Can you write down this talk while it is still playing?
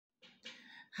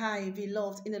Hi,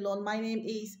 beloved in the Lord. My name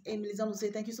is Emily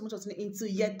Zanuse. Thank you so much for tuning into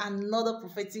yet another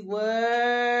prophetic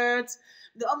word.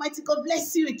 The Almighty God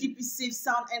bless you and keep you safe,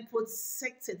 sound, and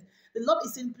protected. The Lord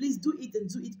is saying, please do it and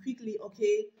do it quickly,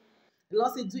 okay? The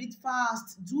Lord said, do it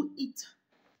fast, do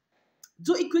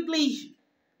it quickly.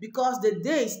 Because the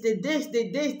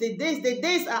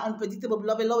days are unpredictable,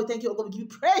 beloved. Lord, we thank you, oh God, we give you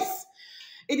praise.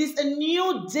 It is a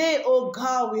new day, oh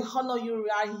God. We honor you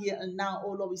right here and now,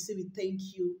 oh Lord. We say we thank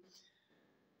you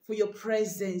for your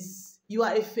presence. You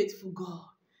are a faithful God.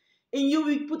 In you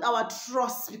we put our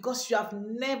trust because you have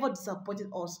never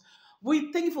disappointed us.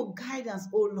 We thank you for guidance,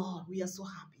 oh Lord. We are so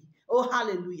happy. Oh,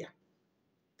 hallelujah.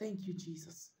 Thank you,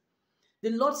 Jesus. The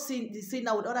Lord saying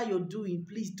now, whatever you're doing,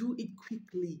 please do it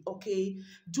quickly, okay?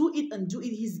 Do it and do it.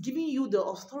 He's giving you the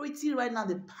authority right now,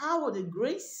 the power, the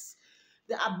grace,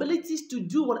 the abilities to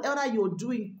do whatever you're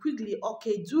doing quickly,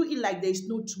 okay? Do it like there is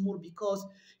no tomorrow because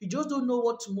you just don't know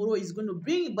what tomorrow is going to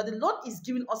bring. But the Lord is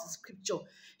giving us a scripture.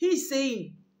 He is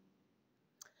saying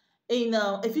in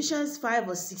Ephesians 5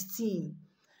 verse 16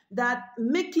 that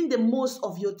making the most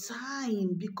of your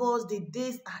time because the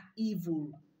days are evil.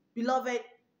 Beloved,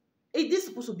 this is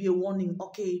supposed to be a warning,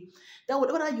 okay? That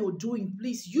whatever you're doing,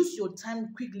 please use your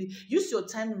time quickly, use your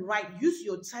time right, use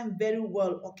your time very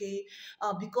well, okay?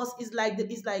 Because it's like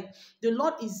the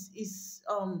Lord is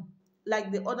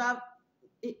like the other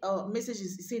message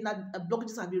is saying that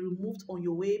blockages have been removed on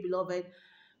your way, beloved.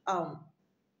 Um,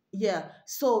 yeah.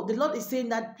 So the Lord is saying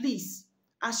that please,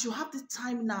 as you have the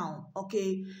time now,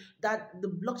 okay, that the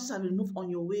blockages have been removed on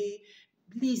your way.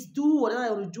 Please do whatever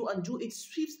you want to do and do it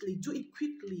swiftly, do it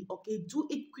quickly, okay? Do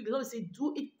it quickly. Lord say,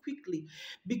 do it quickly.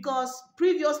 Because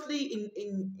previously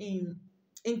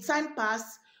in time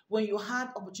past, when you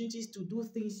had opportunities to do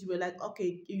things, you were like,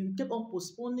 okay, you kept on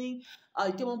postponing,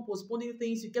 you kept on postponing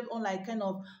things, you kept on like kind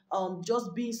of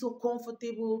just being so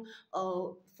comfortable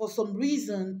for some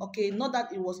reason, okay, not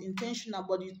that it was intentional,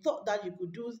 but you thought that you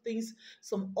could do things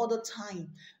some other time.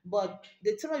 But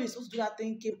the time you're supposed to do that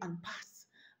thing came and passed.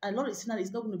 And Lord is saying that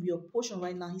it's not going to be your portion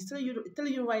right now. He's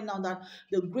telling you right now that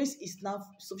the grace is now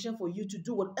sufficient for you to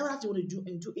do whatever that you want to do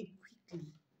and do it quickly.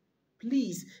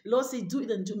 Please, Lord say, do it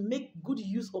and to make good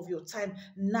use of your time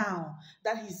now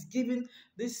that He's giving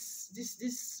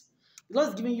this.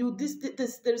 Lord's giving you this.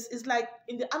 There's it's like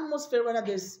in the atmosphere right now.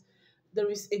 There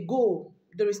is a goal.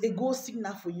 There is a goal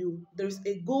signal for you. There is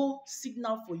a goal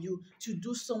signal for you to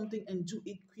do something and do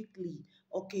it quickly.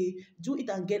 Okay, do it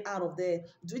and get out of there.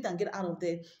 Do it and get out of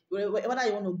there. Wherever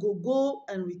you want to go, go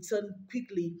and return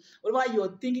quickly. Whatever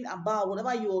you're thinking about,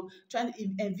 whatever you're trying to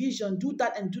envision, do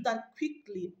that and do that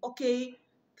quickly. Okay,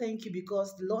 thank you,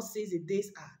 because the Lord says the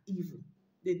days are evil.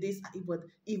 The days are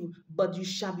evil, but you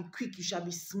shall be quick. You shall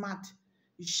be smart.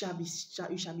 You shall be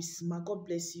smart. God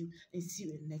bless you and see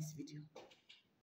you in the next video.